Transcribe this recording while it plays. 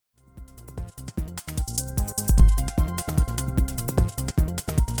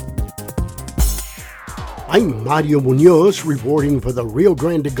I'm Mario Munoz reporting for the Rio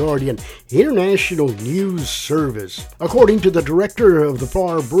Grande Guardian International News Service. According to the director of the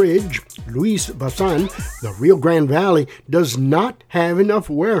FAR Bridge, Luis Bazan, the Rio Grande Valley does not have enough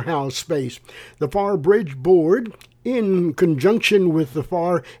warehouse space. The FAR Bridge Board, in conjunction with the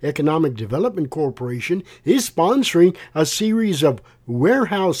FAR Economic Development Corporation, is sponsoring a series of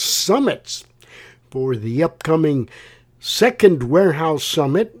warehouse summits. For the upcoming second warehouse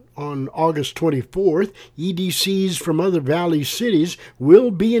summit on August 24th, EDCs from other valley cities will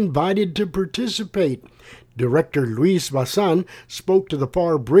be invited to participate. Director Luis Bazan spoke to the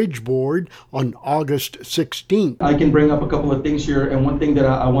FAR Bridge Board on August 16th. I can bring up a couple of things here, and one thing that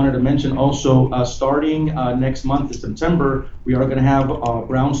I wanted to mention also, starting next month in September, we are going to have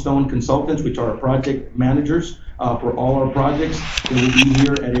Brownstone Consultants, which are our project managers for all our projects. They will be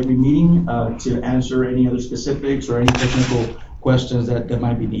here at every meeting to answer any other specifics or any technical questions that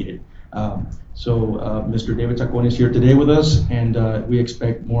might be needed. So Mr. David Chacon is here today with us, and we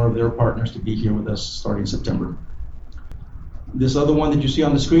expect more of their partners to be here with us starting September. This other one that you see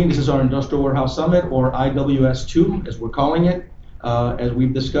on the screen, this is our Industrial Warehouse Summit, or IWS2 as we're calling it. As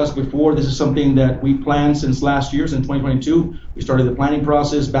we've discussed before, this is something that we planned since last year, since 2022. We started the planning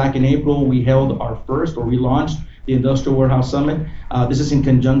process back in April. We held our first, or we launched the Industrial Warehouse Summit. This is in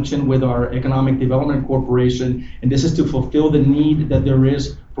conjunction with our Economic Development Corporation, and this is to fulfill the need that there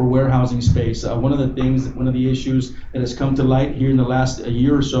is for warehousing space. One of the issues that has come to light here in the last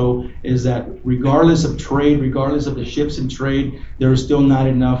year or so is that regardless of trade, regardless of the shifts in trade, there is still not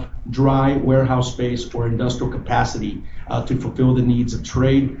enough dry warehouse space or industrial capacity to fulfill the needs of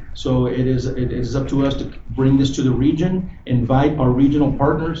trade. So it is up to us to bring this to the region, invite our regional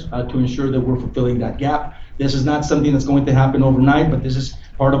partners to ensure that we're fulfilling that gap. This is not something that's going to happen overnight, but this is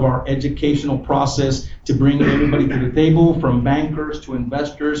part of our educational process to bring everybody to the table, from bankers to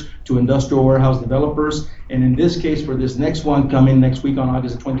investors to industrial warehouse developers. And in this case, for this next one coming next week on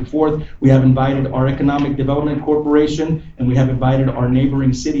August 24th, we have invited our Economic Development Corporation, and we have invited our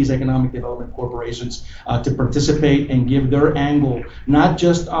neighboring cities' Economic Development Corporations to participate and give their angle, not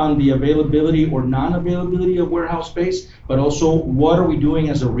just on the availability or non-availability of warehouse space, but also what are we doing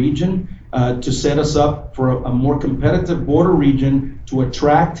as a region to set us up for a more competitive border region to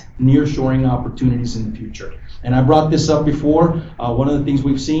attract nearshoring opportunities in the future. And I brought this up before. One of the things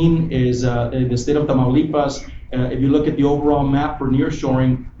we've seen is in the state of Tamaulipas. If you look at the overall map for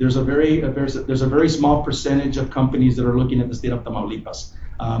nearshoring, there's a very small percentage of companies that are looking at the state of Tamaulipas.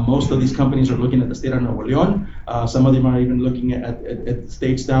 Most of these companies are looking at the state of Nuevo León. Some of them are even looking at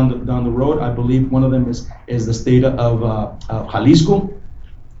states down the road. I believe one of them is the state of Jalisco.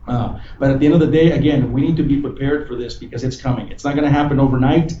 But at the end of the day, again, we need to be prepared for this because it's coming. It's not going to happen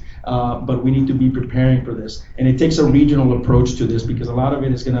overnight, but we need to be preparing for this. And it takes a regional approach to this because a lot of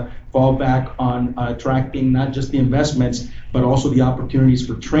it is going to fall back on attracting not just the investments, but also the opportunities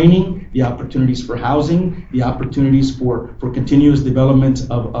for training, the opportunities for housing, the opportunities for continuous development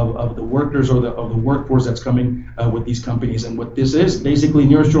of the workers or of the workforce that's coming with these companies. And what this is, basically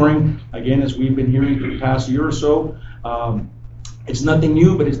nearshoring, again, as we've been hearing for the past year or so, it's nothing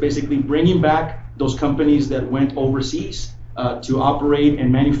new, but it's basically bringing back those companies that went overseas to operate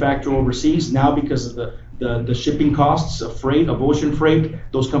and manufacture overseas. Now, because of the shipping costs of freight, of ocean freight,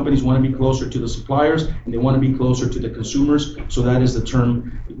 those companies want to be closer to the suppliers and they want to be closer to the consumers. So that is the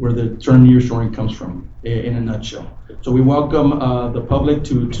term where the term nearshoring comes from in a nutshell. So we welcome the public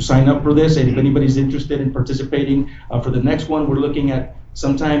to sign up for this. And if anybody's interested in participating for the next one, we're looking at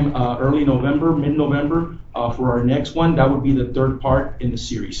sometime early November, mid-November for our next one. That would be the third part in the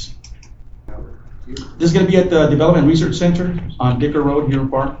series. This is going to be at the Development Research Center on Dicker Road here in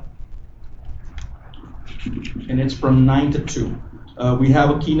FAR. And it's from 9 to 2. We have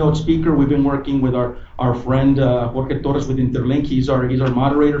a keynote speaker. We've been working with our friend Jorge Torres with Interlink. He's our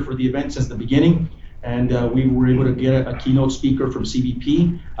moderator for the event since the beginning. And we were able to get a keynote speaker from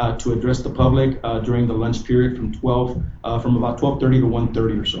CBP to address the public during the lunch period from about 12:30 to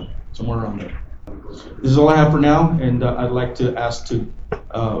 1:30 or so, somewhere around there. This is all I have for now, and I'd like to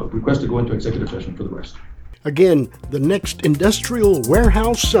request to go into executive session for the rest. Again, the next Industrial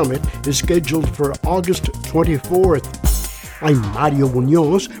Warehouse Summit is scheduled for August 24th. I'm Mario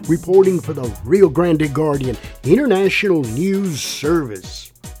Munoz reporting for the Rio Grande Guardian International News Service.